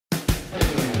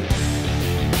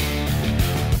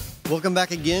Welcome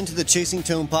back again to the Chasing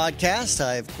Tone podcast.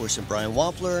 I, of course, am Brian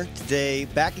Wampler. Today,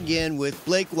 back again with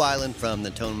Blake Weiland from the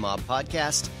Tone Mob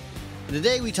podcast. And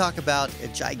today we talk about a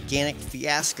gigantic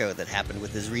fiasco that happened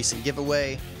with his recent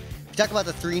giveaway. We talk about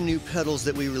the 3 new pedals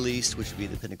that we released, which would be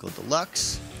the Pinnacle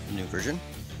Deluxe, the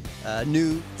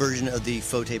new version of the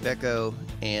Fotape Echo,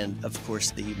 and, of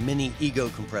course, the Mini Ego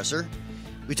compressor.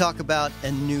 We talk about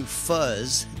a new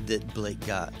fuzz that Blake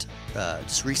got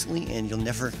just recently, and you'll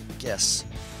never guess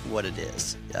what it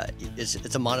is.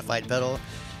 It's a modified pedal.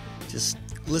 Just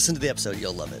listen to the episode,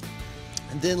 you'll love it.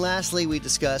 And then lastly, we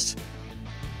discussed,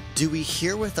 do we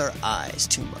hear with our eyes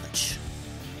too much?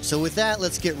 So with that,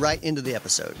 let's get right into the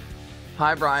episode.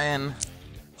 Hi, Brian.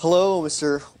 Hello,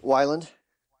 Mr. Weiland.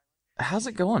 How's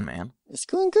it going, man? It's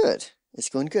going good. It's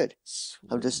going good.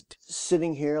 Sweet. I'm just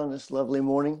sitting here on this lovely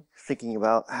morning thinking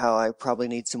about how I probably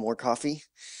need some more coffee.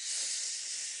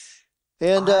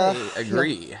 And I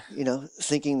agree.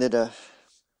 Thinking that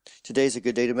today's a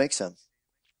good day to make some.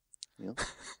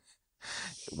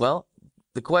 Well,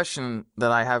 the question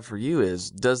that I have for you is,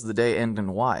 does the day end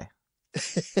and why?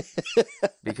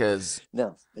 Because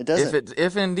no, it doesn't.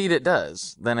 If indeed it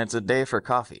does, then it's a day for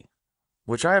coffee,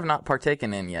 which I have not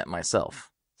partaken in yet myself.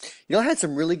 I had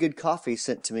some really good coffee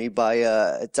sent to me by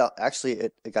it's actually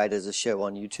a guy does a show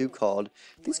on YouTube called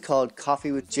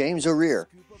Coffee with James O'Rear.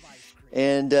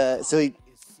 And so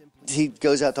he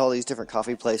goes out to all these different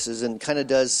coffee places and kind of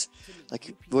does,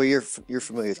 like, well, you're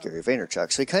familiar with Gary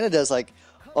Vaynerchuk. So he kind of does, like,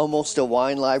 almost a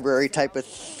wine library type of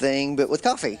thing, but with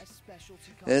coffee.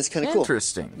 And it's kind of cool.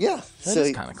 Interesting. Yeah. That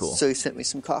is kind of cool. So he sent me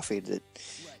some coffee.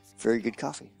 Very good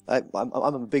coffee. I'm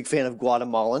a big fan of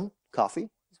Guatemalan coffee.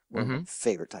 One of my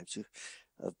favorite types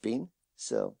of bean.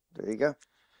 So there you go.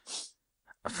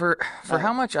 For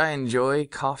how much I enjoy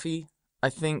coffee, I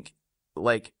think,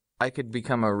 like, I could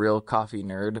become a real coffee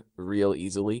nerd real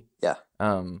easily. Yeah.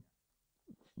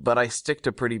 But I stick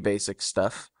to pretty basic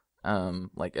stuff,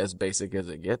 like as basic as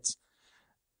it gets.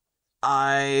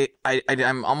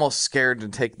 I'm almost scared to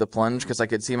take the plunge because I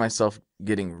could see myself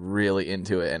getting really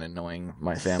into it and annoying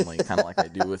my family, kind of like I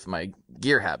do with my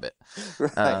gear habit.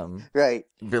 Right.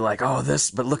 Be like,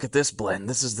 but look at this blend.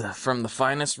 This is from the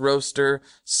finest roaster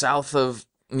south of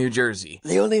New Jersey.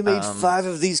 They only made 5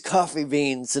 of these coffee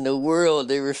beans in the world.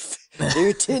 They were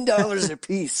 $10 a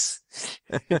piece.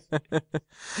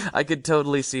 I could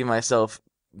totally see myself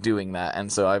doing that,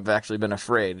 and so I've actually been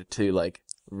afraid to like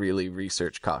really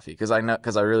research coffee because I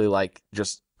really like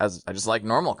I just like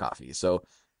normal coffee. So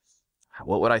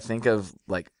what would I think of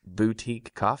like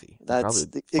boutique coffee? That's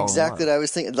exactly what I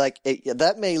was thinking. Like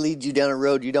that may lead you down a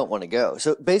road you don't want to go.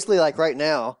 So basically, like right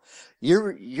now,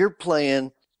 you're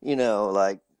playing,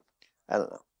 like, I don't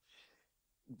know,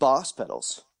 Boss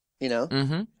pedals,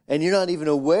 Mm-hmm. and you're not even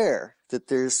aware that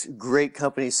there's great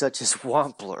companies such as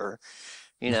Wampler,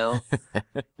 not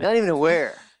even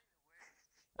aware.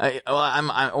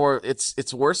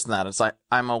 It's worse than that. It's like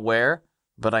I'm aware,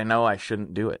 but I know I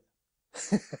shouldn't do it.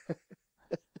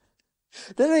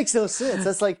 That makes no sense.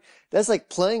 That's like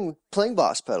playing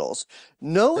Boss pedals,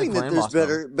 knowing that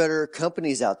there's better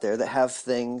companies out there that have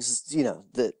things,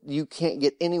 that you can't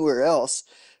get anywhere else,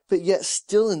 but yet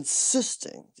still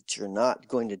insisting that you're not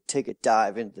going to take a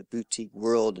dive into the boutique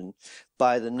world and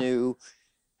buy the new,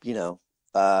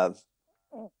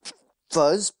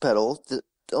 fuzz pedal that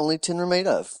only 10 are made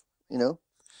of,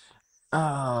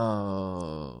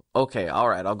 Oh, okay. All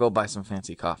right. I'll go buy some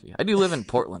fancy coffee. I do live in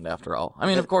Portland after all. I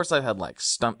mean, of course I've had like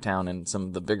Stumptown and some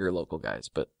of the bigger local guys,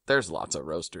 but there's lots of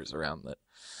roasters around that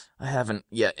I haven't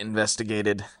yet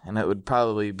investigated, and it would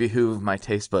probably behoove my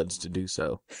taste buds to do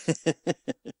so.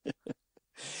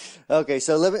 Okay.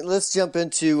 So let's jump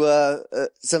into,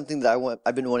 something that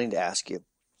I've been wanting to ask you.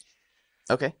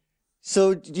 Okay.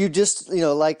 So you just,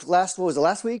 like last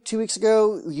week, 2 weeks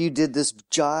ago, you did this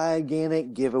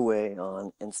gigantic giveaway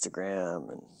on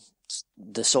Instagram and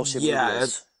the social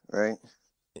medias, right?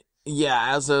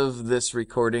 Yeah, as of this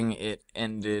recording, it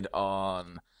ended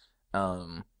on,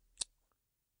 the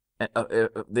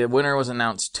winner was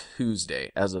announced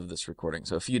Tuesday as of this recording,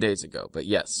 so a few days ago. But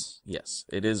yes,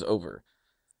 it is over.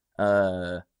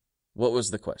 What was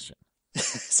the question?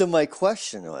 So my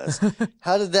question was,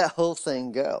 how did that whole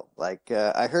thing go? Like,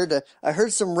 I heard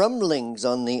some rumblings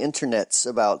on the internets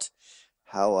about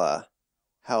how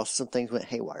some things went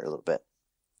haywire a little bit.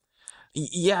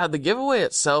 Yeah, the giveaway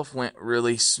itself went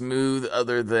really smooth,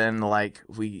 other than like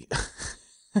we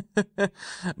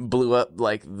blew up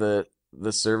like the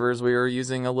servers we were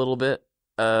using a little bit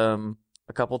a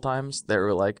couple times. They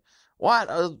were like, what?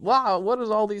 Wow, what is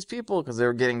all these people? Because they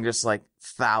were getting just like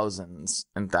thousands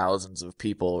and thousands of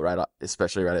people,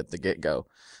 especially right at the get-go.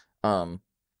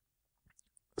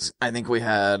 I think we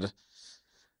had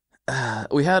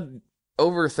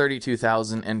over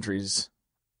 32,000 entries,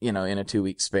 in a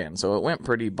 2-week span. So it went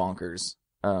pretty bonkers.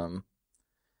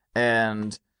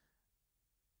 And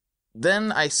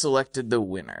then I selected the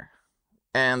winner.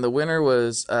 And the winner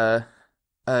was a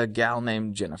gal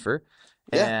named Jennifer.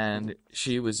 Yeah. And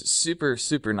she was super,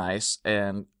 super nice.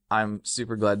 And I'm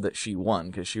super glad that she won,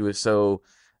 because she was so...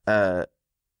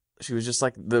 she was just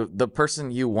like the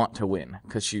person you want to win,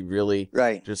 because she really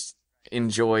just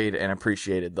enjoyed and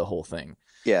appreciated the whole thing.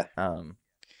 Yeah.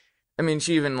 I mean,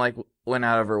 she even like went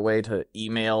out of her way to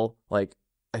email, like,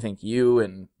 I think you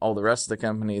and all the rest of the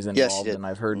companies involved. Yes, she did. And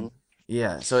I've heard,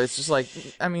 yeah. So it's just like,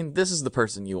 I mean, this is the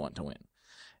person you want to win.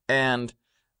 And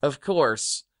of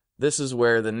course, this is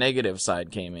where the negative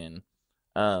side came in.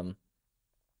 Her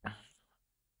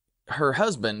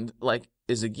husband, like,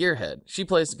 is a gearhead. She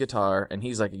plays the guitar, and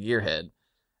he's like a gearhead.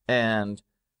 And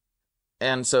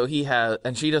so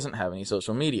and she doesn't have any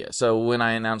social media. So when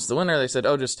I announced the winner, they said,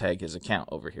 oh, just tag his account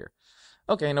over here.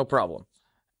 Okay, no problem.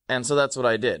 And so that's what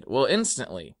I did. Well,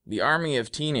 instantly, the army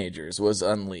of teenagers was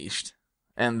unleashed.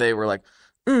 And they were like,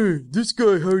 hey, this guy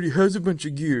already has a bunch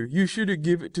of gear. You should have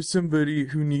given it to somebody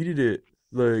who needed it.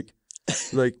 Like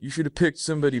you should have picked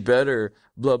somebody better.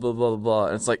 Blah, blah, blah, blah.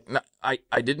 And it's like, no, I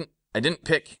didn't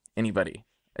pick anybody.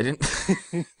 I didn't.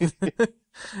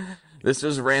 This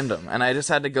was random. And I just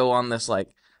had to go on this,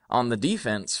 like, on the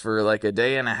defense for like a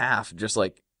day and a half, just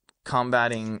like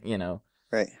combating,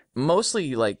 Right.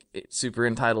 Mostly like super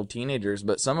entitled teenagers,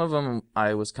 but some of them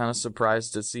I was kind of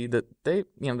surprised to see that they,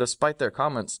 despite their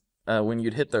comments, when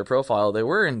you'd hit their profile, they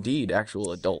were indeed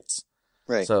actual adults.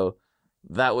 Right. So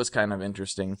that was kind of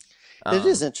interesting. It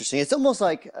is interesting. It's almost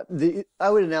like I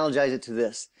would analogize it to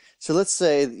this. So let's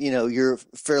say, you're a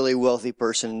fairly wealthy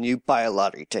person and you buy a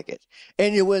lottery ticket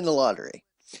and you win the lottery.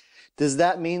 Does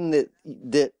that mean that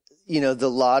the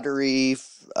lottery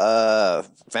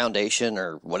foundation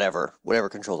or whatever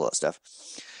controls all that stuff,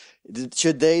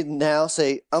 should they now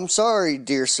say, I'm sorry,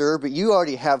 dear sir, but you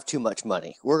already have too much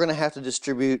money. We're going to have to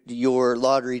distribute your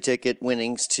lottery ticket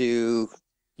winnings to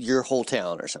your whole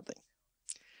town or something.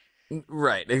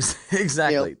 Right.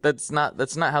 Exactly. That's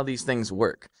not how these things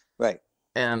work. Right.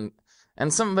 And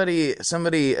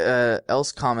somebody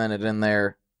else commented in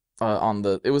there on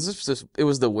it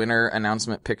was the winner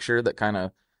announcement picture that kind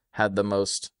of had the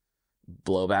most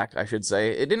blowback, I should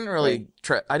say. It didn't really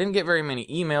I didn't get very many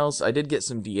emails. I did get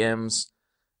some DMs.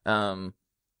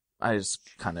 I just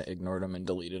kind of ignored them and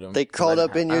deleted them. They crawled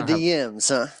up in your DMs,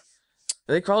 huh?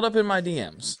 They crawled up in my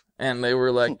DMs and they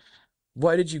were like,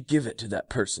 why did you give it to that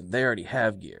person? They already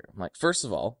have gear. I'm like, first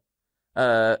of all,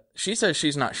 she says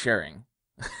she's not sharing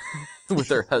with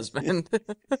her husband.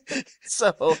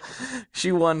 So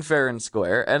she won fair and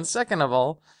square. And second of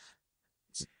all,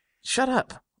 shut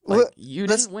up. Like, you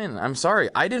didn't win. I'm sorry.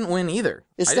 I didn't win either.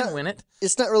 I didn't win it.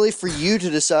 It's not really for you to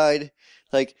decide,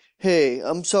 like, hey,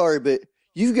 I'm sorry, but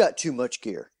you've got too much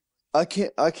gear. I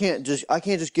can't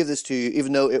just give this to you,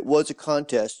 even though it was a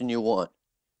contest and you won.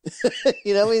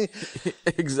 You know what I mean?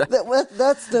 Exactly.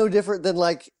 That's no different than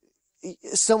like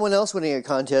someone else winning a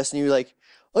contest and you're like,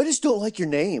 I just don't like your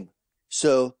name,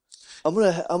 so I'm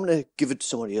gonna give it to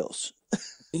somebody else.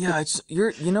 Yeah,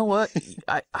 you know what?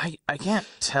 I can't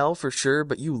tell for sure,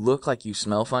 but you look like you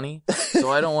smell funny, so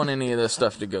I don't want any of this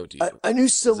stuff to go to you. I knew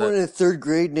someone in 3rd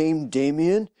grade named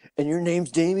Damien, and your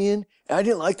name's Damien, and I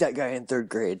didn't like that guy in 3rd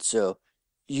grade, so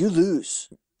you lose.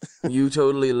 You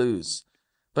totally lose.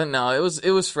 But no,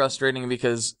 it was frustrating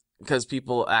because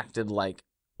people acted like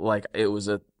it was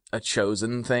a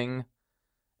chosen thing,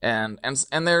 and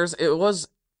it was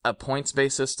a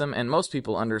points-based system, and most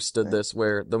people understood this,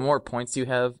 where the more points you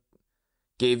have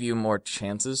gave you more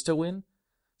chances to win.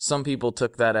 Some people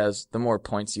took that as the more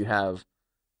points you have,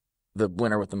 the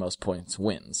winner with the most points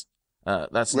wins.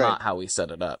 That's not how we set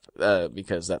it up,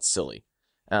 because that's silly.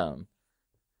 The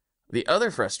other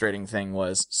frustrating thing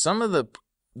was some of the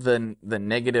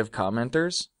negative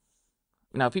commenters.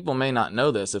 Now, people may not know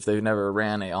this if they've never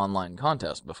ran an online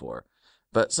contest before,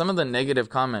 but some of the negative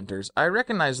commenters, I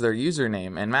recognized their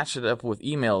username and matched it up with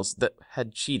emails that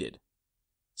had cheated.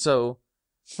 So,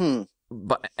 and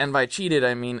by cheated,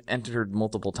 I mean entered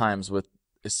multiple times with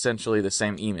essentially the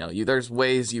same email. There's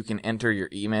ways you can enter your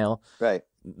email that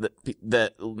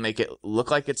make it look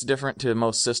like it's different to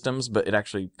most systems, but it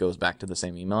actually goes back to the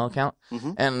same email account.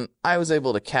 Mm-hmm. And I was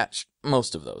able to catch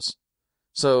most of those.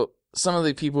 So some of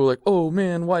the people were like, oh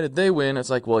man, why did they win? It's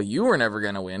like, well, you were never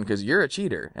going to win because you're a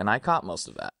cheater, and I caught most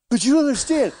of that. But you don't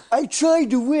understand. I tried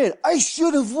to win. I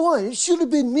should have won. It should have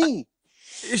been me.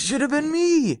 It should have been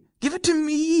me. Give it to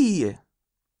me.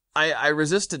 I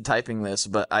resisted typing this,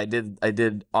 but I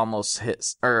did almost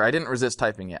hit, or I didn't resist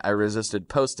typing it. I resisted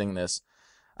posting this.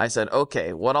 I said,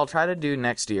 okay, what I'll try to do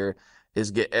next year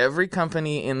is get every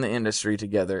company in the industry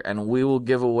together, and we will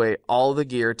give away all the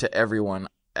gear to everyone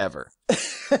ever.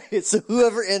 So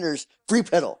whoever enters, free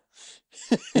pedal.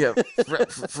 Yeah,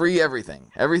 free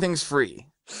everything. Everything's free.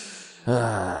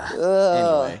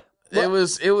 Anyway, it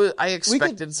was. I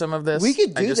expected some of this. We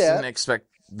could do I just that. didn't expect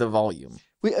the volume.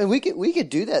 We could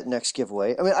do that next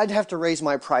giveaway. I mean, I'd have to raise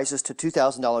my prices to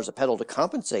 $2,000 a pedal to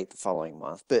compensate the following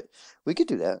month, but we could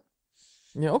do that.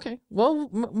 Yeah. Okay. Well,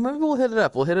 maybe we'll hit it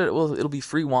up. We'll hit it. It'll be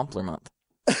free Wampler month.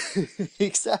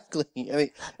 Exactly. I mean,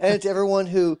 and to everyone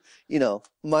who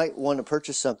might want to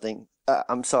purchase something,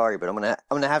 I'm sorry, but I'm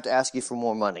gonna have to ask you for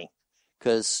more money,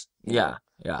 because yeah,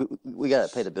 we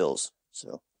gotta pay the bills.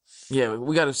 So yeah,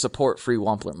 we got to support free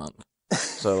Wampler month.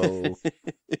 So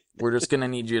we're just gonna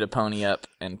need you to pony up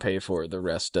and pay for the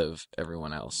rest of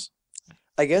everyone else.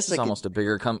 I guess it's almost a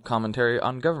bigger commentary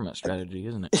on government strategy,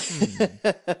 isn't it?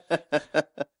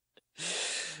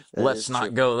 Let's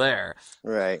not go there.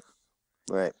 Right.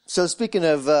 So speaking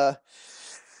of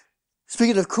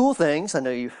cool things, I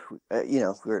know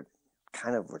we're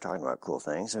talking about cool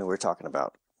things. I mean, we're talking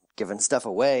about giving stuff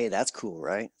away. That's cool,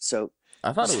 right? So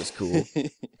I thought it was cool.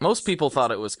 Most people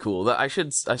thought it was cool. I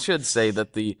should say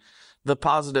that the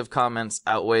positive comments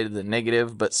outweighed the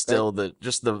negative, but still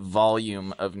just the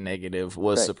volume of negative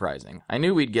was surprising. I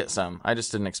knew we'd get some. I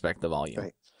just didn't expect the volume.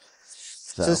 Right.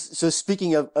 So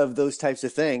speaking of those types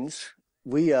of things,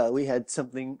 we had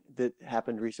something that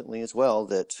happened recently as well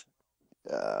that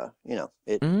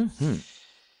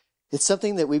it's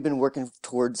something that we've been working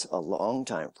towards a long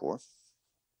time for,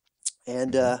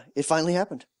 and it finally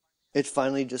happened. It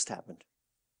finally just happened.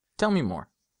 Tell me more.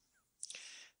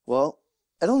 Well,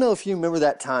 I don't know if you remember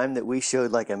that time that we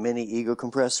showed like a mini ego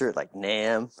compressor at like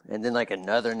NAMM, and then like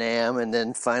another NAMM, and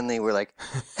then finally we're like,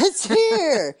 it's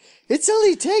here! It's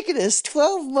only taken us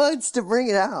 12 months to bring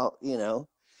it out,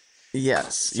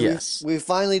 Yes, so yes. We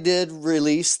finally did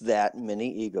release that mini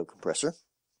ego compressor.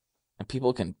 And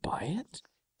people can buy it?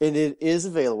 And it is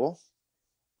available.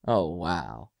 Oh,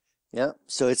 wow. Yeah,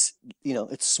 so it's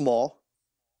small.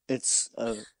 It's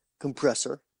a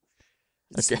compressor.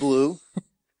 It's blue.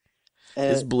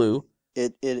 It's blue.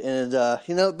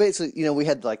 Basically, we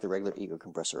had like the regular ego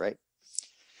compressor, right?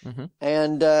 Mm-hmm.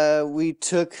 And we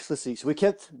took, let's see, so we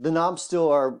kept the knobs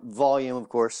still our volume, of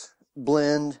course,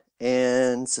 blend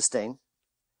and sustain.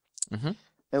 Mm-hmm.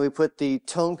 And we put the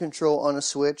tone control on a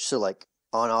switch, so like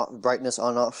on off, brightness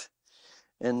on off,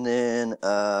 and then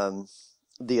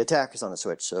the attack is on a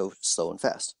switch, so slow and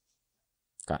fast.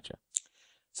 Gotcha.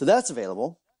 So that's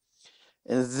available.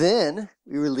 And then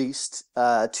we released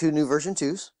 2 new version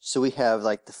 2s. So we have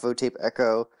like the Fotape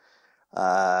Echo,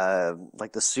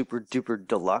 like the super duper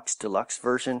deluxe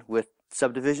version with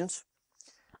subdivisions.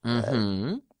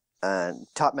 Mm-hmm. And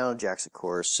top mounted jacks, of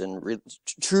course, and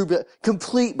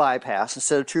complete bypass.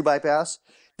 Instead of true bypass,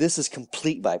 this is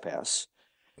complete bypass.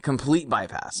 Complete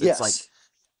bypass. Yes. It's like,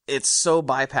 it's so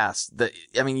bypass that,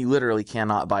 I mean, you literally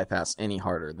cannot bypass any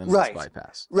harder than this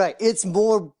bypass. Right. It's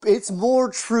more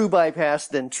true bypass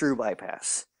than true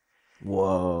bypass.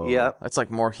 Whoa. Yeah. That's like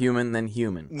more human than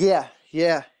human. Yeah.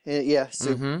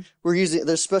 So we're using,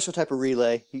 there's a special type of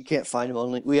relay. You can't find them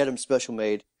only. We had them special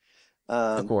made.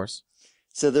 Of course.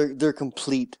 So they're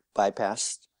complete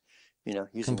bypass. Using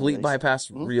complete relays.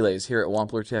 bypass relays here at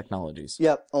Wampler Technologies.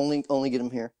 Yep. Only get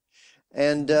them here.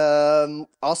 And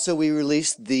also we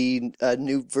released the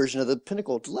new version of the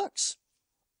Pinnacle Deluxe.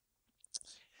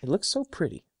 It looks so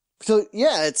pretty. So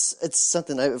yeah, it's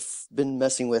something I've been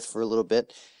messing with for a little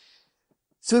bit.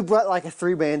 So we brought like a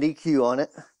 3-band EQ on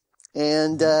it,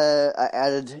 and I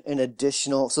added an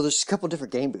additional. So there's a couple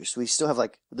different gain boosts. We still have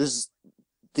there's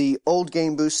the old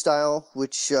gain boost style,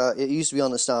 which it used to be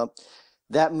on the stomp.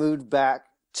 That moved back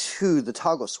to the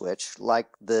toggle switch, like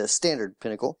the standard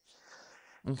Pinnacle.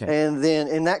 Okay. And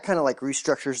that kind of like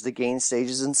restructures the gain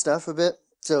stages and stuff a bit.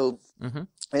 So, and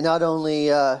not only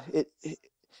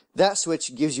that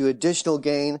switch gives you additional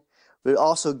gain, but it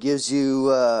also gives you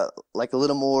like a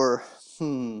little more.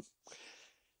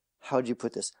 How would you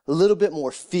put this? A little bit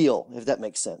more feel, if that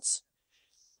makes sense.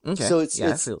 Okay. So it's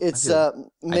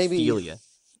maybe I feel you.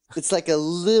 It's like a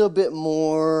little bit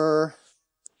more.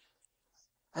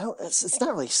 It's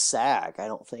not really sag, I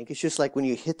don't think. It's just like when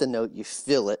you hit the note, you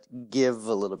feel it give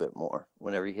a little bit more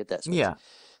whenever you hit that switch. Yeah.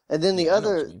 And then the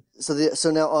other,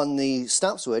 so now on the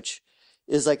stomp switch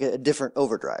is like a different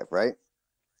overdrive, right?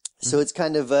 So it's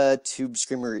kind of a tube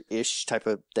screamer-ish type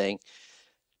of thing.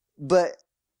 But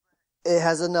it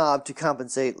has a knob to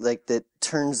compensate, like that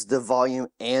turns the volume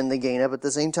and the gain up at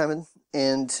the same time.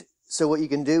 And so what you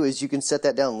can do is you can set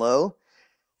that down low,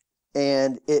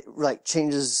 and it like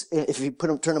changes. If you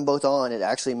turn them both on, it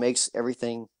actually makes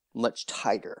everything much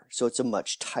tighter. So it's a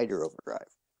much tighter overdrive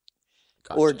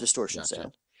or distortion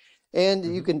sound.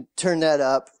 And you can turn that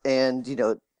up and,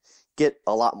 get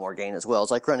a lot more gain as well.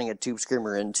 It's like running a tube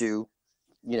screamer into,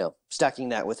 stacking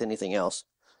that with anything else.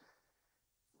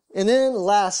 And then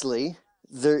lastly,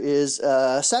 there is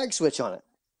a sag switch on it.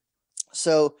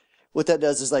 So what that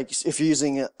does is, like, if you're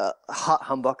using hot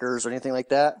humbuckers or anything like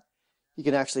that, you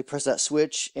can actually press that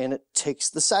switch and it takes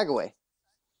the sag away.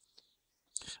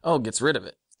 Oh, gets rid of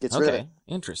it. Gets rid of it.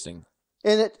 Interesting.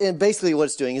 And basically what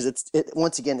it's doing is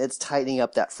it's tightening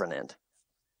up that front end.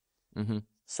 Mm-hmm.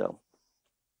 So.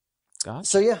 Gotcha.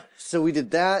 So yeah, so we did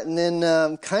that, and then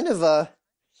I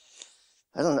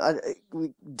don't know, we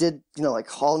did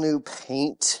like all new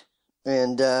paint,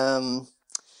 and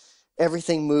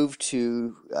everything moved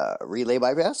to relay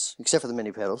bypass except for the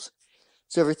mini pedals.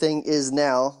 So everything is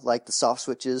now like the soft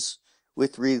switches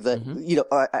with relay.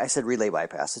 I said relay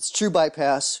bypass. It's true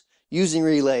bypass using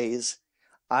relays.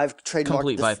 I've trademarked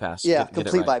complete bypass. Yeah,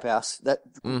 complete bypass. That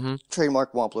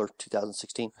trademark Wampler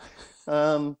 2016.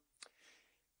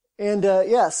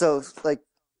 So like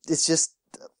it's just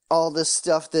all this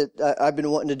stuff that I've been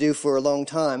wanting to do for a long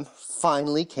time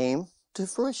finally came to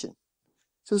fruition.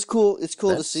 So it's cool. It's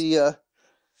cool to see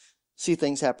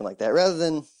things happen like that. Rather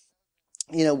than,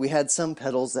 we had some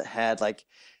pedals that had like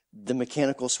the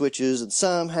mechanical switches, and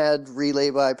some had relay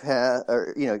bypass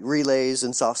or relays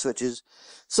and soft switches.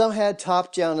 Some had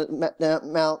top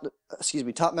mounted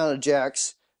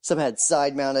jacks. Some had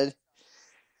side mounted.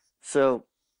 So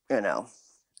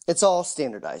it's all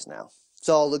standardized now. It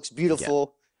all looks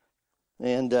beautiful,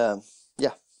 and some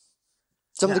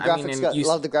of the graphics a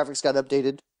lot of the graphics got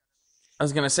updated. I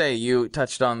was gonna say you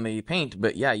touched on the paint,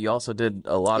 but yeah, you also did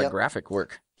a lot of graphic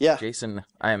work. Yeah, Jason,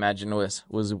 I imagine was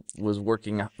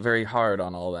working very hard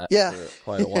on all that for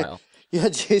quite a while. Yeah,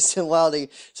 Jason Wilding.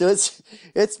 So it's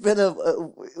been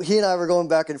he and I were going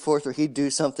back and forth where he'd do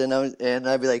something and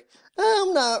I'd be like,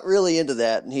 I'm not really into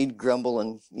that, and he'd grumble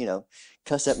and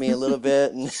cuss at me a little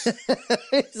bit, and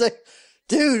he's like,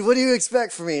 dude, what do you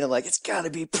expect from me? And I'm like, it's got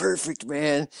to be perfect,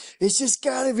 man. It's just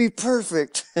got to be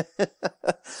perfect.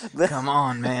 Come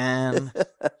on, man.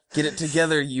 Get it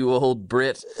together, you old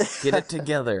Brit. Get it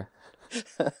together.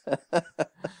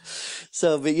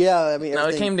 So, but yeah, I mean, no,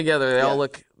 it came together. They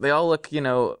all look,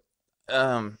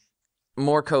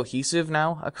 more cohesive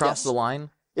now across the line.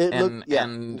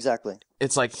 Exactly.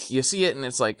 It's like you see it and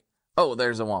it's like, oh,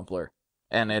 there's a Wampler,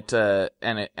 and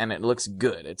it looks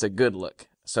good. It's a good look.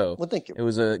 So, well, thank you. It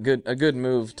was a good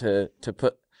move to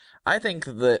put. I think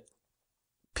that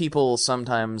people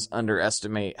sometimes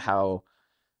underestimate how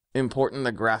important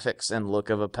the graphics and look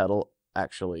of a pedal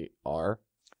actually are.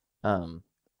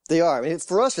 They are. I mean,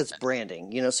 for us, it's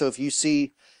branding. So if you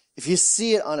see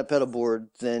it on a pedal board,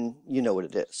 then you know what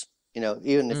it is.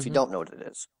 Even if you don't know what it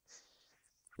is.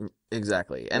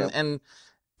 Exactly, and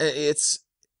it's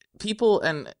people,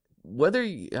 and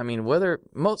whether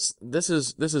most this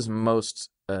is most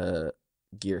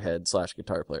gearhead /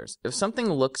 guitar players. If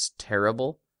something looks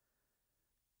terrible,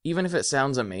 even if it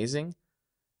sounds amazing,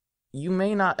 you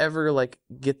may not ever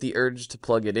get the urge to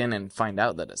plug it in and find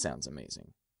out that it sounds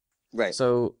amazing. Right.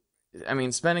 So, I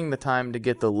mean, spending the time to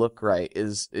get the look right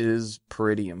is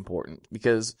pretty important,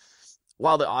 because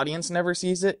while the audience never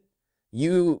sees it,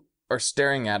 you are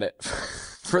staring at it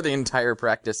for the entire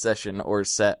practice session or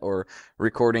set or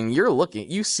recording.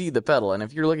 You see the pedal, and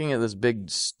if you're looking at this big,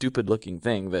 stupid looking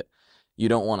thing that you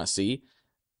don't want to see,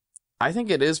 I think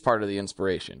it is part of the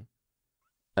inspiration.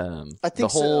 I think the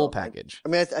whole package. I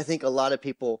mean, I think a lot of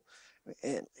people,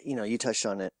 and you touched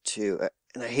on it too,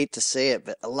 and I hate to say it,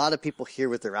 but a lot of people hear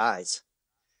with their eyes.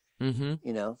 Mm-hmm.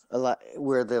 A lot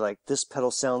where they're like, this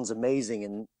pedal sounds amazing,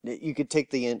 and you could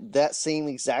take that same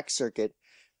exact circuit,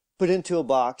 put it into a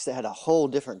box that had a whole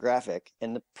different graphic,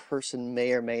 and the person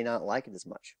may or may not like it as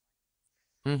much.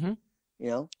 Mm-hmm.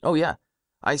 Oh yeah,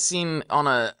 I seen on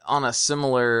a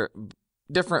similar,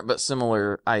 different but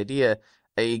similar idea,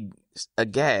 a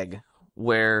gag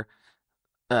where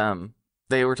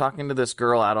they were talking to this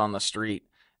girl out on the street,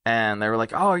 and they were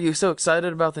like, "Oh, are you so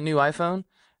excited about the new iPhone?"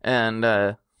 And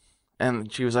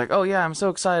she was like, "Oh yeah, I'm so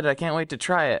excited. I can't wait to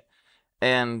try it."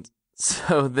 And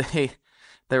so they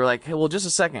were like, "Hey, well, just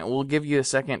a second. We'll give you a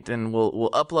second, and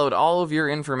we'll upload all of your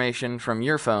information from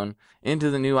your phone into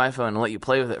the new iPhone and let you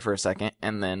play with it for a second,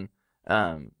 and then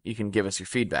you can give us your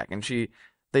feedback." And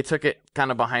they took it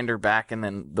kind of behind her back, and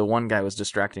then the one guy was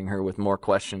distracting her with more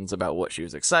questions about what she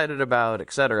was excited about,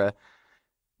 etc.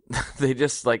 they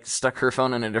just like stuck her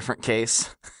phone in a different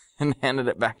case and handed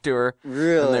it back to her.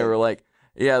 Really? And they were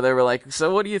like,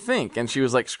 so what do you think? And she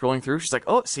was like scrolling through. She's like,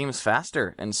 oh, it seems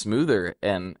faster and smoother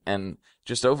and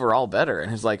just overall better.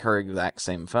 And it's like her exact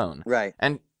same phone. Right.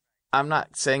 And I'm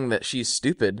not saying that she's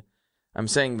stupid. I'm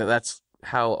saying that that's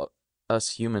how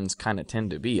us humans kind of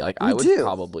tend to be. Like, I would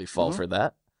probably fall for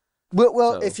that.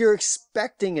 Well, so, if you're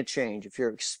expecting a change, if you're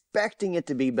expecting it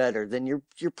to be better, then you're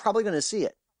probably going to see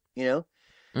it, you know?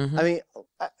 Mm-hmm. I mean,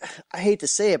 I hate to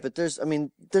say it, but there's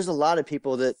a lot of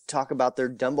people that talk about their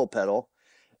Dumble pedal,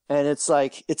 and it's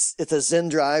like, it's a Zen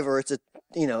Drive or it's a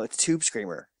Tube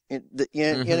Screamer. You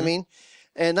know what I mean?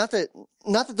 And not that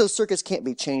those circuits can't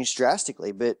be changed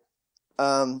drastically, but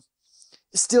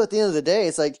still at the end of the day,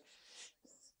 it's like,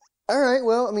 all right,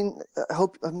 well, I mean,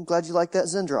 I'm glad you like that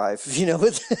Zen Drive,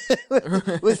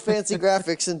 with fancy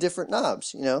graphics and different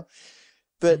knobs,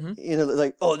 But,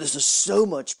 like, oh, this is so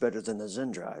much better than the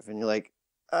Zen Drive. And you're like,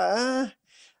 I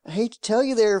hate to tell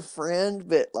you there, friend,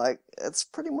 but, like, it's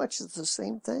pretty much the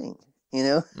same thing,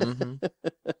 Mm-hmm.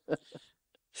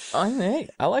 I mean, hey,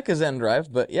 I like a Zen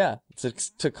Drive, but yeah,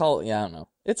 to call it, I don't know.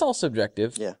 It's all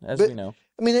subjective, we know.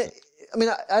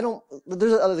 I don't.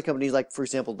 There's other companies like, for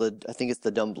example, I think it's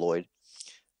the Dumbloid.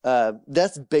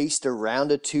 That's based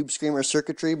around a Tube Screamer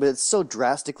circuitry, but it's so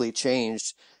drastically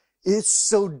changed. It's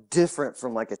so different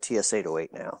from like a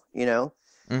TS-808 now,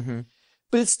 Mm-hmm.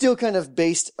 But it's still kind of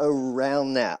based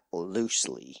around that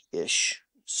loosely-ish.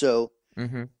 So,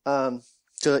 mm-hmm. And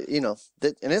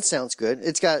it sounds good.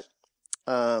 It's got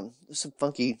some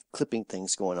funky clipping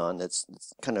things going on. It's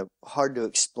kind of hard to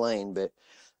explain, but.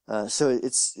 So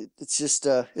it's just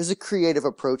it's a creative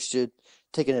approach to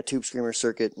taking a Tube Screamer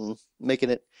circuit and making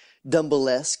it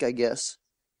Dumble-esque, I guess.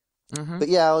 Mm-hmm. But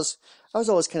yeah, I was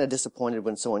always kind of disappointed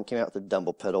when someone came out with a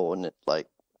Dumble pedal and it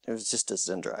was just a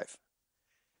Zen Drive.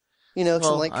 So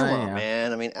I'm like, come on,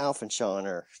 man. I mean, Alf and Sean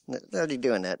they're already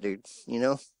doing that, dude.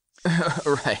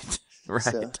 Right.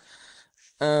 So,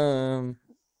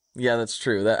 yeah, that's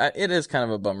true. That it is kind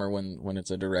of a bummer when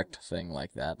it's a direct thing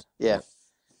like that. Yeah.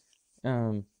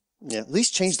 But, yeah, at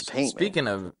least change the paint. Speaking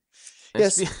man. of,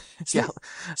 yes,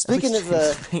 speaking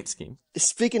of paint scheme.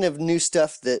 Speaking of new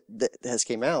stuff that has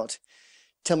came out,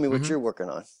 tell me what you're working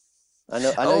on. I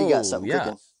know you got something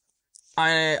cooking.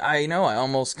 I know. I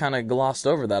almost kind of glossed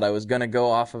over that. I was gonna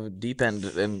go off of a deep end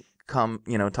and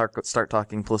start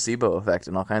talking placebo effect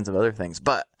and all kinds of other things,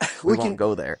 but we won't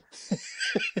go there.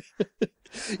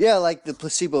 Yeah, like the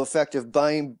placebo effect of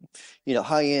buying,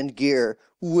 high-end gear.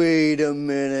 Wait a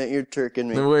minute, you're turking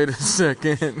me. Wait a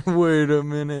second. Wait a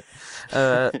minute.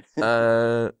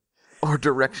 Or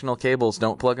directional cables.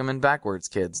 Don't plug them in backwards,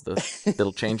 kids.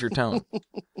 It'll change your tone.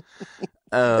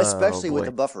 Especially with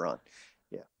the buffer on.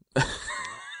 Yeah.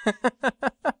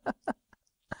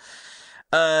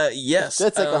 Yes.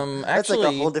 That's like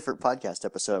a whole different podcast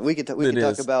episode. We could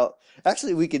talk about.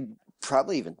 Actually, we could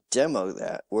probably even demo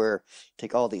that, where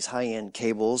take all these high-end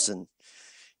cables and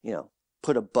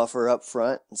put a buffer up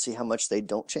front and see how much they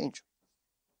don't change.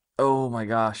 Oh my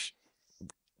gosh.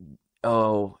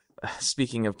 Oh,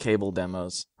 speaking of cable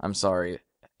demos, I'm sorry.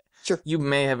 Sure. You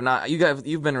may have not.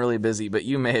 You've been really busy, but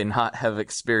you may not have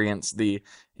experienced the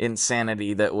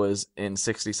insanity that was in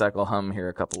 60 Cycle Hum here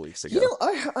a couple weeks ago.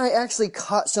 I actually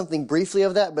caught something briefly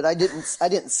of that, but I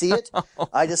didn't see it.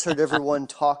 I just heard everyone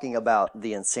talking about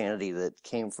the insanity that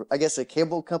came from. I guess a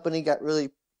cable company got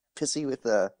really pissy with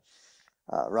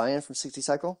Ryan from 60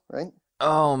 Cycle, right?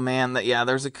 Oh man,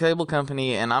 there's a cable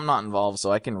company, and I'm not involved,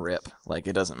 so I can rip. Like,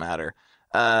 it doesn't matter.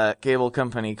 Cable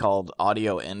company called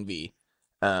Audio Envy.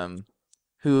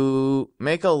 Who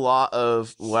make a lot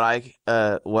of what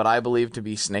I believe to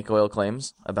be snake oil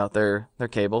claims about their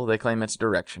cable. They claim it's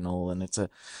directional and it's a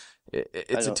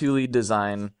 2-lead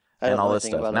design and all this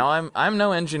stuff. Now I'm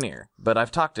no engineer, but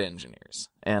I've talked to engineers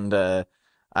and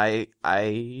I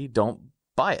don't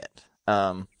buy it.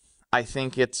 I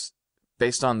think it's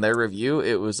based on their review.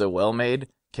 It was a well-made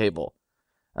cable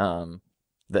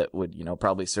that would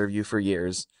probably serve you for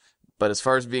years. But as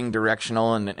far as being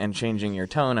directional and changing your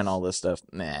tone and all this stuff,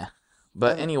 nah.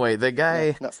 But anyway, the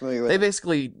guy, not familiar with they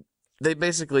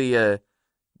basically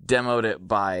demoed it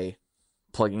by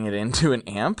plugging it into an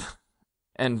amp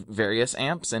and various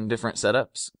amps and different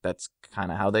setups. That's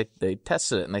kind of how they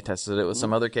tested it, and they tested it with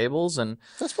some other cables. And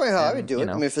that's probably how I would do it.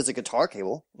 I mean, if it's a guitar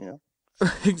cable,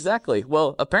 Exactly.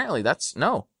 Well, apparently that's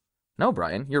no,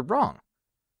 Brian, you're wrong.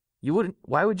 You wouldn't.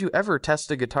 Why would you ever test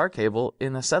a guitar cable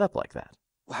in a setup like that?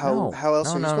 How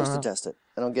else are you supposed to test it?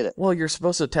 I don't get it. Well, you're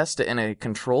supposed to test it in a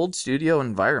controlled studio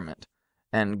environment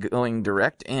and going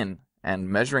direct in and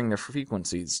measuring the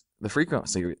frequency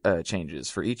changes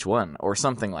for each one, or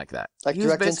something like that. Like he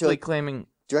was basically claiming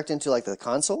direct into like the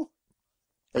console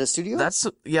at a studio.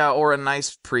 Or a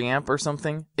nice preamp or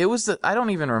something. It was I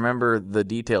don't even remember the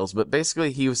details, but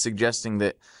basically he was suggesting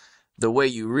that the way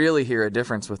you really hear a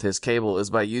difference with his cable is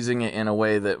by using it in a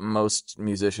way that most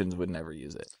musicians would never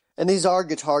use it. And these are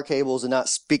guitar cables and not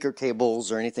speaker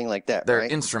cables or anything like that, They're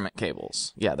right? instrument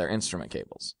cables. Yeah, they're instrument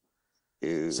cables.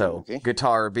 Ooh, so, okay.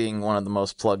 Guitar being one of the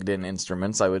most plugged-in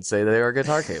instruments, I would say they are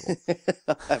guitar cables.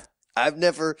 I've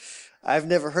never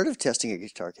heard of testing a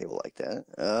guitar cable like that.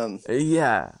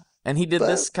 Yeah, and he did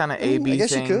this kind of A/B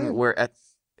thing where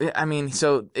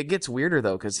so it gets weirder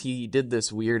though, because he did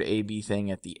this weird A/B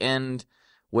thing at the end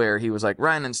where he was like,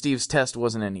 Ryan and Steve's test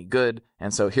wasn't any good,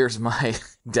 and so here's my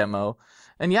demo.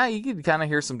 And yeah, you could kind of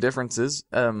hear some differences.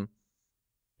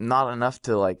 Not enough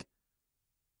to like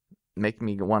make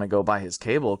me want to go buy his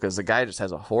cable, because the guy just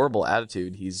has a horrible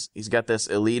attitude. He's got this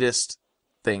elitist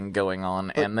thing going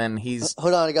on, and then he's...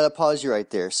 Hold on, I gotta pause you right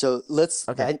there. So let's...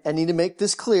 Okay. I need to make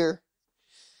this clear,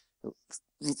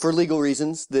 for legal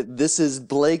reasons, that this is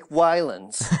Blake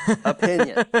Weiland's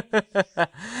opinion.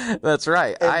 That's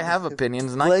right. And I have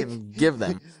opinions, and Blake, I can give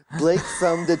them. Blake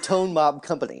from the Tone Mob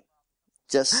Company.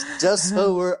 Just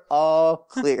so we're all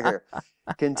clear.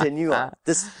 Continue on.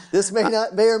 This may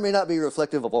or may not be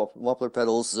reflective of Wampler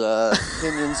Pedals'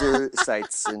 opinions or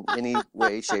sites in any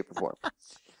way, shape, or form.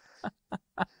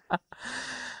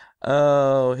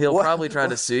 Oh, he'll probably try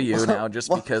to sue you now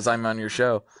just because I'm on your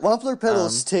show. Wampler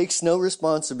Pedals takes no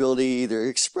responsibility, either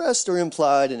expressed or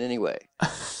implied, in any way.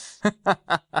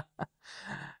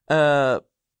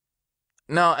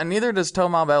 No, and neither does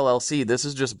Tomob LLC. This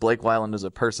is just Blake Weiland as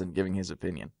a person giving his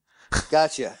opinion.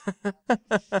 Gotcha.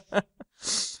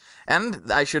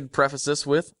 And I should preface this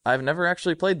with, I've never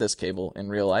actually played this cable in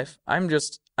real life. And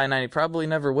I probably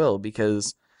never will,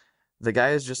 because the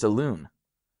guy is just a loon.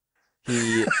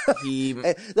 That's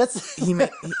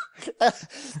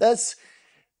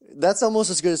almost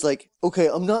as good as like, okay,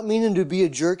 I'm not meaning to be a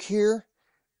jerk here,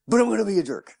 but I'm going to be a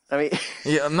jerk. I mean,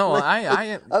 yeah, no,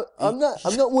 I'm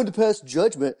not one to pass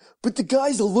judgment, but the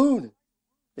guy's a loon.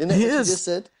 Isn't that what you just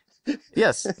said?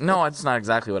 Yes. No, that's not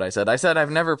exactly what I said. I said I've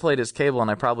never played his cable,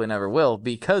 and I probably never will,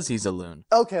 because he's a loon.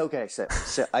 Okay. So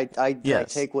I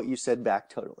take what you said back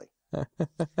totally.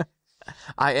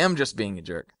 I am just being a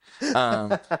jerk.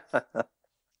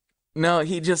 No,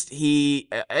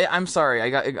 I'm sorry.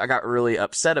 I got really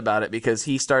upset about it because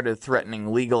he started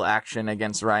threatening legal action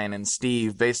against Ryan and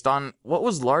Steve based on what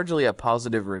was largely a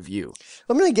positive review.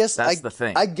 I'm going to guess that's the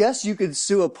thing. I guess you could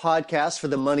sue a podcast for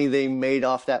the money they made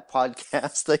off that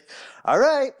podcast. Like, all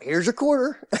right, here's a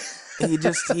quarter.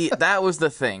 That was the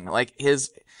thing. Like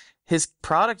his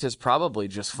product is probably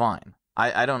just fine.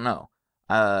 I don't know.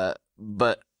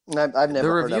 But I've never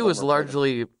the review was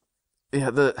largely... Yeah,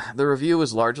 the review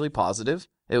was largely positive.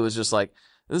 It was just like,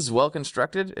 this is well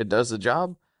constructed. It does the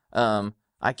job.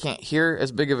 I can't hear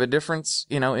as big of a difference,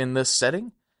 in this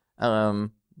setting.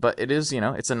 But it is,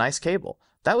 it's a nice cable.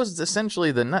 That was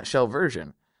essentially the nutshell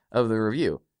version of the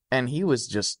review. And he was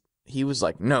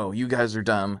like, no, you guys are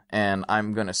dumb, and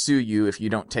I'm going to sue you if you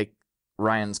don't take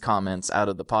Ryan's comments out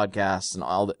of the podcast and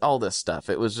all this stuff.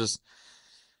 It was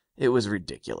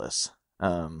ridiculous.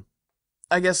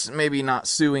 I guess maybe not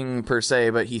suing per se,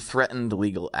 but he threatened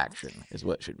legal action is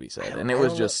what should be said. And it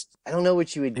was just... I don't know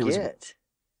what you would get.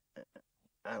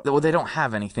 Well, they don't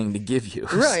have anything to give you.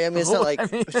 Right. I mean, it's not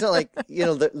like,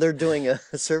 they're doing a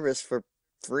service for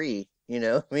free,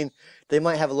 I mean, they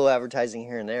might have a little advertising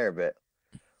here and there, but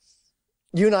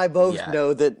you and I both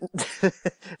know that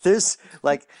there's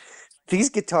like these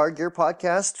Guitar Gear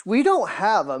podcasts, we don't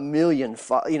have a million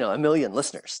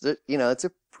listeners. It's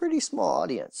a pretty small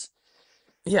audience.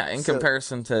 Yeah, in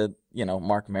comparison to,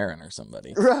 Mark Maron or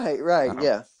somebody. Right,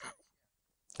 yeah.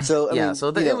 So, I mean,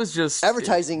 it was just...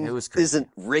 Advertising it was isn't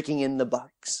raking in the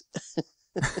bucks.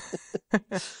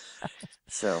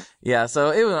 So... Yeah, so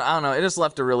it was, I don't know, it just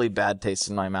left a really bad taste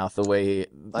in my mouth, the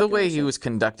way he was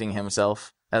conducting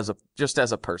himself as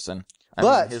a person.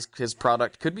 I mean, his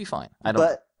product could be fine.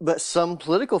 But some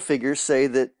political figures say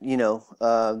that,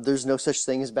 there's no such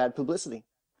thing as bad publicity.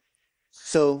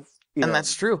 So... And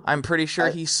that's true. I'm pretty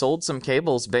sure he sold some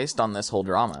cables based on this whole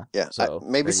drama. Yeah, so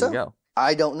maybe so. You go.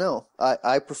 I don't know.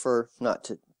 I prefer not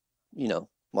to,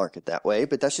 market that way,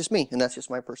 but that's just me, and that's just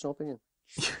my personal opinion.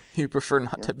 You prefer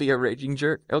not to be a raging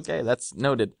jerk? Okay, that's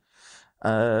noted.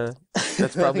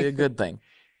 That's probably a good thing.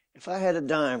 If I had a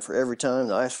dime for every time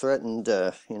that I threatened,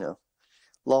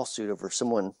 lawsuit over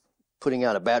someone putting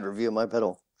out a bad review of my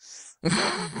pedal,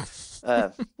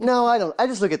 No, I don't. I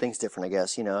just look at things different, I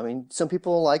guess. I mean, some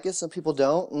people like it, some people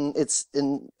don't, and it's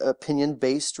an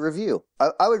opinion-based review.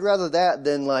 I would rather that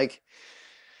than like,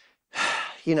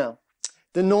 the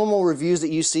normal reviews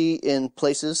that you see in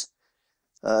places,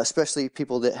 especially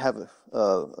people that have,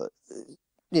 are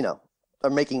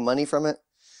making money from it.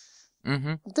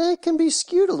 Mm-hmm. They can be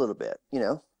skewed a little bit,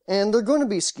 and they're going to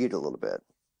be skewed a little bit.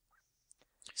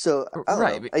 So I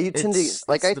don't know. You tend to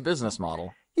like the business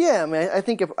model. Yeah, I mean, I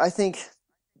think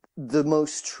the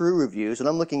most true reviews, and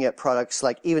I'm looking at products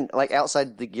like even like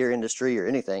outside the gear industry or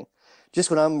anything.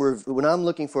 Just when I'm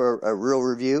looking for a real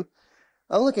review,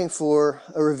 I'm looking for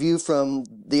a review from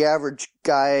the average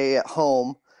guy at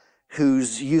home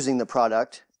who's using the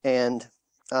product, and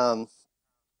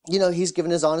he's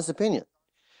given his honest opinion.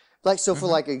 Like so,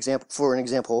 for an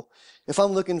example, if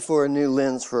I'm looking for a new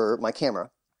lens for my camera,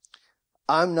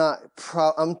 I'm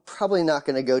probably not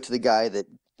going to go to the guy that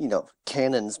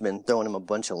Canon's been throwing him a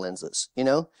bunch of lenses,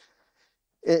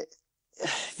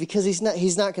 because he's not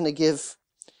going to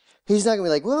be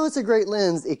like, well, it's a great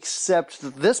lens, except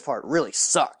that this part really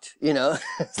sucked,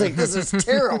 it's like, this is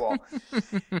terrible.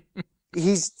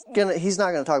 He's not going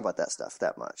to talk about that stuff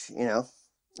that much,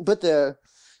 but the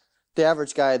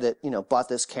average guy that, bought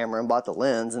this camera and bought the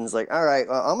lens and is like, all right,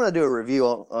 well, I'm going to do a review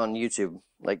on YouTube.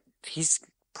 Like, he's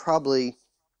probably,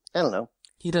 I don't know.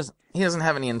 He doesn't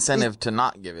have any incentive to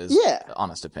not give his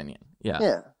honest opinion. Yeah.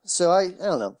 Yeah. So I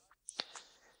don't know.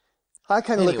 I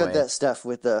kind of look at that stuff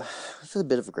with a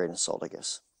bit of a grain of salt, I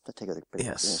guess. I take it with a bit of a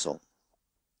grain of salt.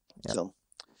 Yep. So.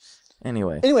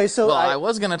 Anyway, so I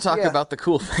was going to talk about the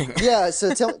cool thing. Yeah.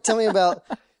 So tell me about.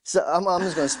 So I'm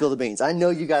just going to spill the beans. I know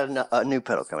you got a new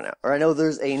pedal coming out, or I know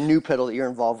there's a new pedal that you're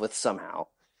involved with somehow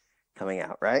coming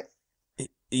out, right?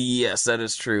 Yes, that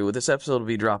is true. This episode will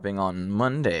be dropping on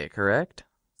Monday, correct?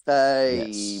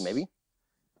 Yes.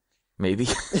 Maybe.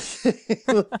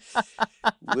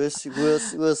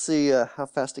 We'll see how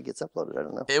fast it gets uploaded. I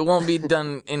don't know. It won't be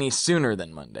done any sooner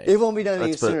than Monday. It won't be done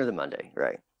any sooner than Monday,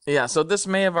 right? Yeah, so this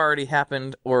may have already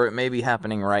happened, or it may be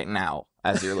happening right now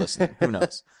as you're listening. Who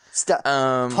knows? Stop.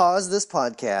 Pause this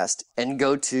podcast and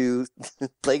go to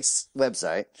Blake's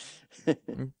website.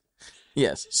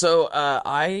 Yes. So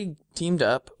I teamed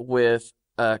up with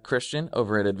Christian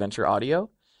over at Adventure Audio,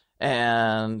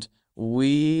 and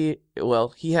he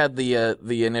had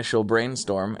the initial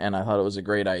brainstorm, and I thought it was a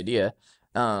great idea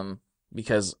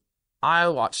because I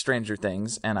watch Stranger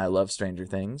Things, and I love Stranger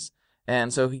Things,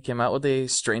 and so he came out with a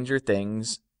Stranger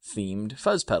Things themed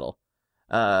fuzz pedal.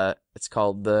 It's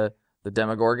called the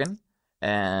Demogorgon,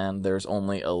 and there's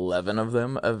only 11 of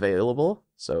them available,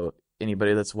 so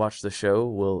anybody that's watched the show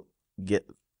will get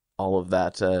all of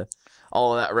that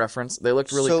reference. They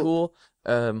looked really cool.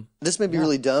 This may be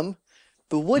really dumb,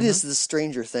 but what is the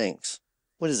Stranger Things?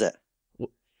 What is that?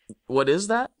 What is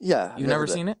that? Yeah. You've never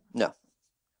seen it? No.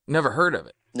 Never heard of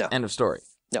it? No. End of story.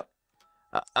 No.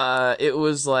 It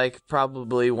was like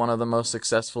probably one of the most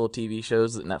successful TV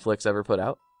shows that Netflix ever put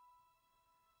out.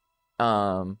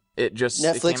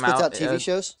 Netflix puts out TV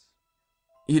shows?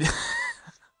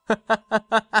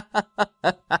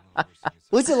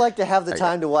 What's it like to have the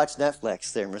time to watch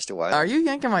Netflix there, Mr. Wiley? Are you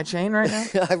yanking my chain right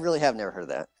now? I really have never heard of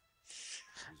that.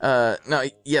 No,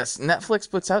 yes, Netflix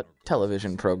puts out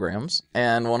television programs,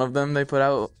 and one of them they put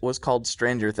out was called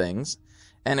Stranger Things,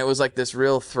 and it was like this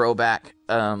real throwback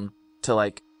to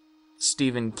like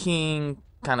Stephen King,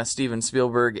 kind of Steven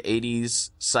Spielberg 80s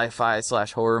sci-fi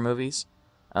 / horror movies.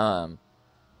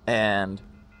 And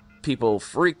people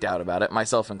freaked out about it,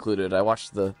 myself included. I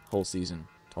watched the whole season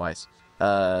twice.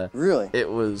 Really? It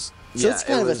was. So it's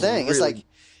kind of a thing. Really...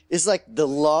 It's like the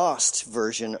Lost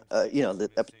version.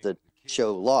 The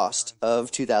show Lost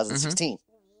of 2016.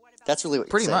 That's really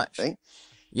what you're saying, much, right?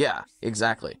 Yeah,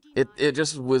 exactly. It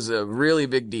just was a really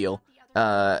big deal,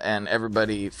 and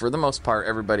everybody, for the most part,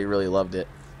 everybody really loved it.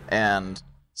 And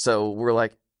so we're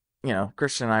like,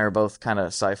 Christian and I are both kind of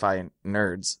sci-fi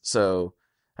nerds. So,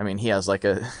 I mean, he has like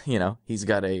he's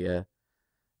got a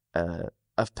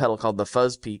pedal called the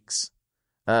Fuzz Peaks,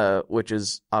 which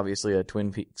is obviously a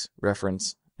Twin Peaks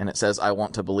reference, and it says "I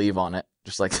want to believe" on it,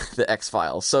 just like the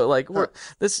X-Files. So, like,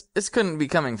 this couldn't be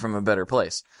coming from a better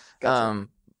place. Gotcha.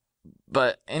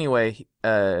 But anyway,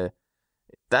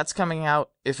 that's coming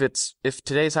out. If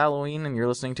today's Halloween and you're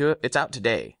listening to it, it's out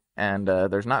today. And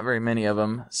there's not very many of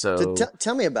them, so...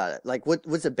 Tell me about it. Like,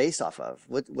 what's it based off of?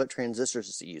 What transistors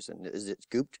is it using? Is it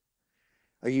gooped?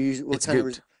 Are you using... It's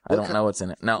gooped. I don't know what's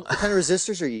in it. No. What kind of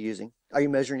resistors are you using? Are you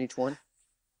measuring each one?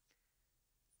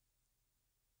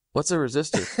 What's a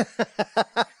resistor?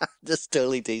 Just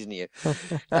totally teasing you.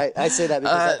 I say that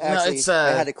because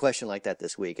I had a question like that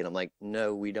this week, and I'm like,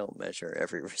 no, we don't measure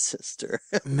every resistor.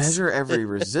 Measure every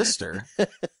resistor?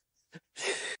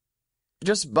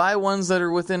 Just buy ones that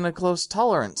are within a close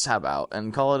tolerance, how about,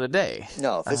 and call it a day.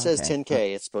 No, if it says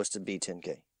 10K, it's supposed to be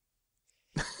 10K.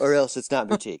 Or else it's not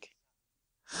boutique.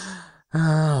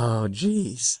 Oh,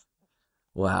 jeez.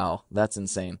 Wow, that's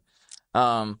insane.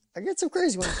 I get some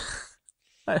crazy ones.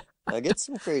 I get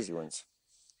some crazy ones.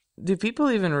 Do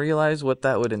people even realize what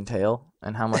that would entail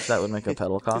and how much that would make a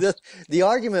pedal cost? The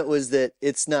argument was that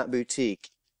it's not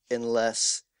boutique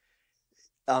unless...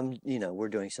 we're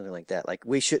doing something like that. Like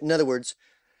we should, in other words,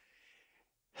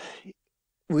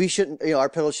 we shouldn't, our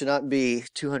pedals should not be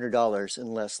 $200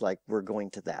 unless like we're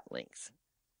going to that length.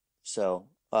 So,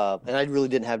 and I really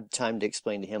didn't have time to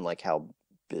explain to him like how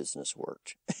business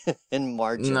worked and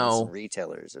margins and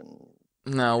retailers and.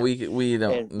 No, we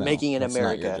don't. And making in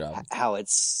America, how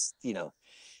it's,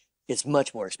 it's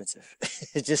much more expensive.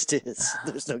 It just is.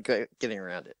 There's no getting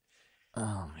around it.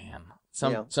 Oh man.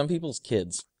 Some people's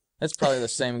kids. It's probably the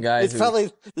same guy. It's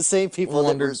probably the same people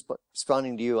that were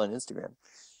responding to you on Instagram.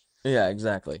 Yeah,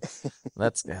 exactly.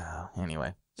 That's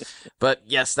anyway. But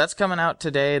yes, that's coming out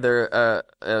today.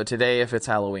 Today, if it's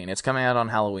Halloween, it's coming out on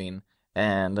Halloween,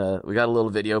 and we got a little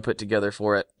video put together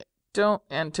for it. Don't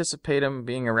anticipate them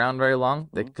being around very long.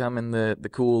 They come in the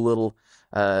cool little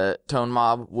Tone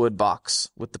Mob wood box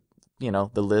with the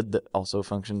the lid that also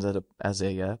functions as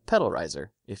a pedal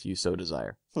riser if you so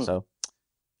desire. So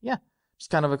yeah. It's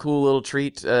kind of a cool little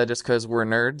treat, just because we're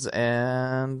nerds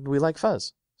and we like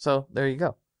fuzz. So there you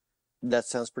go. That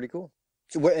sounds pretty cool.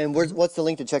 And what's the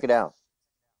link to check it out?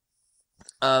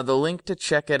 The link to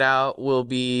check it out will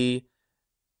be,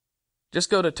 just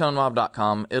go to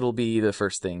tonemob.com. It'll be the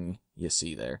first thing you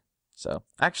see there. So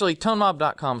actually,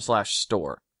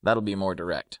 tonemob.com/store. That'll be more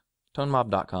direct.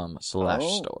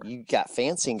 tonemob.com/store. You got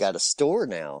fancy and got a store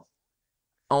now.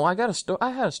 Oh, I got a store.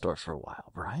 I had a store for a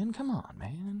while, Brian. Come on,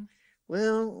 man.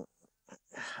 Well,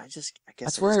 I guess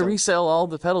that's where I resell all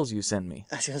the pedals you send me.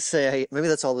 I was gonna say maybe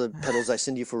that's all the pedals I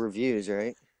send you for reviews,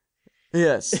 right?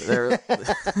 Yes,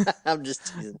 I'm just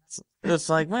teasing. It's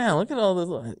like, man, look at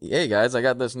all this. Hey guys, I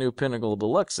got this new Pinnacle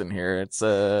Deluxe in here. It's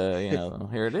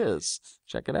here it is.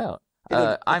 Check it out.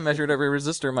 I measured every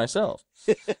resistor myself.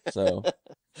 So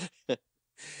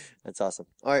that's awesome.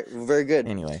 All right, very good.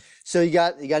 Anyway, so you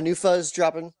got a new fuzz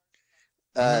dropping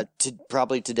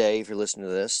probably today if you're listening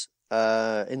to this.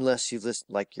 Unless you've listened,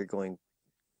 like you're going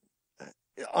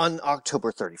on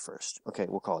October 31st. Okay,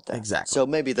 we'll call it that. Exactly. So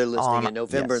maybe they're listening in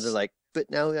November. Yes. They're like,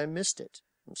 but now I missed it.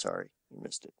 I'm sorry, you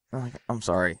missed it. I'm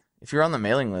sorry. If you're on the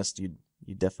mailing list, you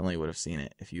definitely would have seen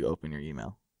it if you open your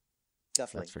email.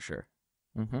 Definitely. That's for sure.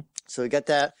 So we got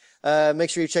that. Make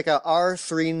sure you check out our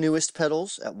 3 newest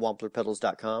pedals at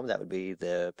wamplerpedals.com. That would be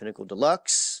the Pinnacle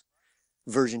Deluxe,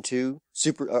 version 2,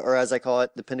 super, or as I call it,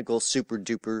 the Pinnacle Super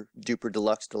Duper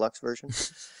Deluxe version.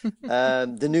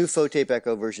 The new Fotape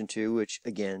Echo version 2, which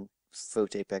again,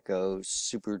 Fotape Echo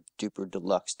Super Duper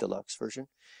Deluxe version.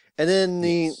 And then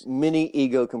the Mini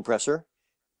Ego Compressor,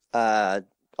 all at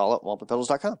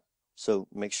wamplerpedals.com. So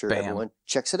make sure everyone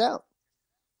checks it out.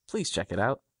 Please check it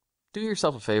out. Do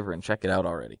yourself a favor and check it out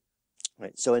already. All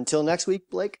right. So until next week,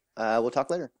 Blake, we'll talk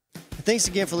later. Thanks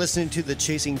again for listening to the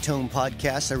Chasing Tone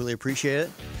podcast. I really appreciate it.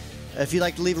 If you'd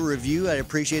like to leave a review, I'd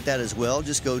appreciate that as well.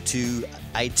 Just go to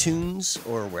iTunes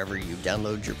or wherever you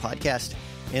download your podcast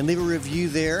and leave a review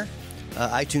there.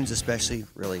 iTunes especially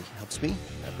really helps me.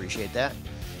 I appreciate that.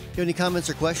 If you have any comments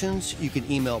or questions, you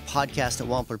can email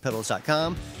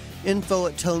podcast@wamplerpedals.com,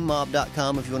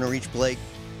 info@tonemob.com if you want to reach Blake.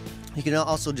 You can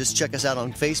also just check us out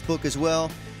on Facebook as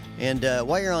well. And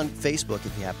while you're on Facebook,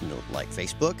 if you happen to like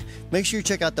Facebook, make sure you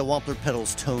check out the Wampler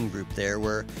Pedals Tone group there.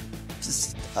 We're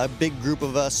just a big group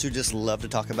of us who just love to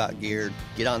talk about gear.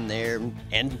 Get on there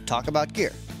and talk about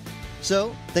gear.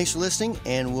 So, thanks for listening,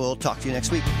 and we'll talk to you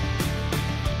next week.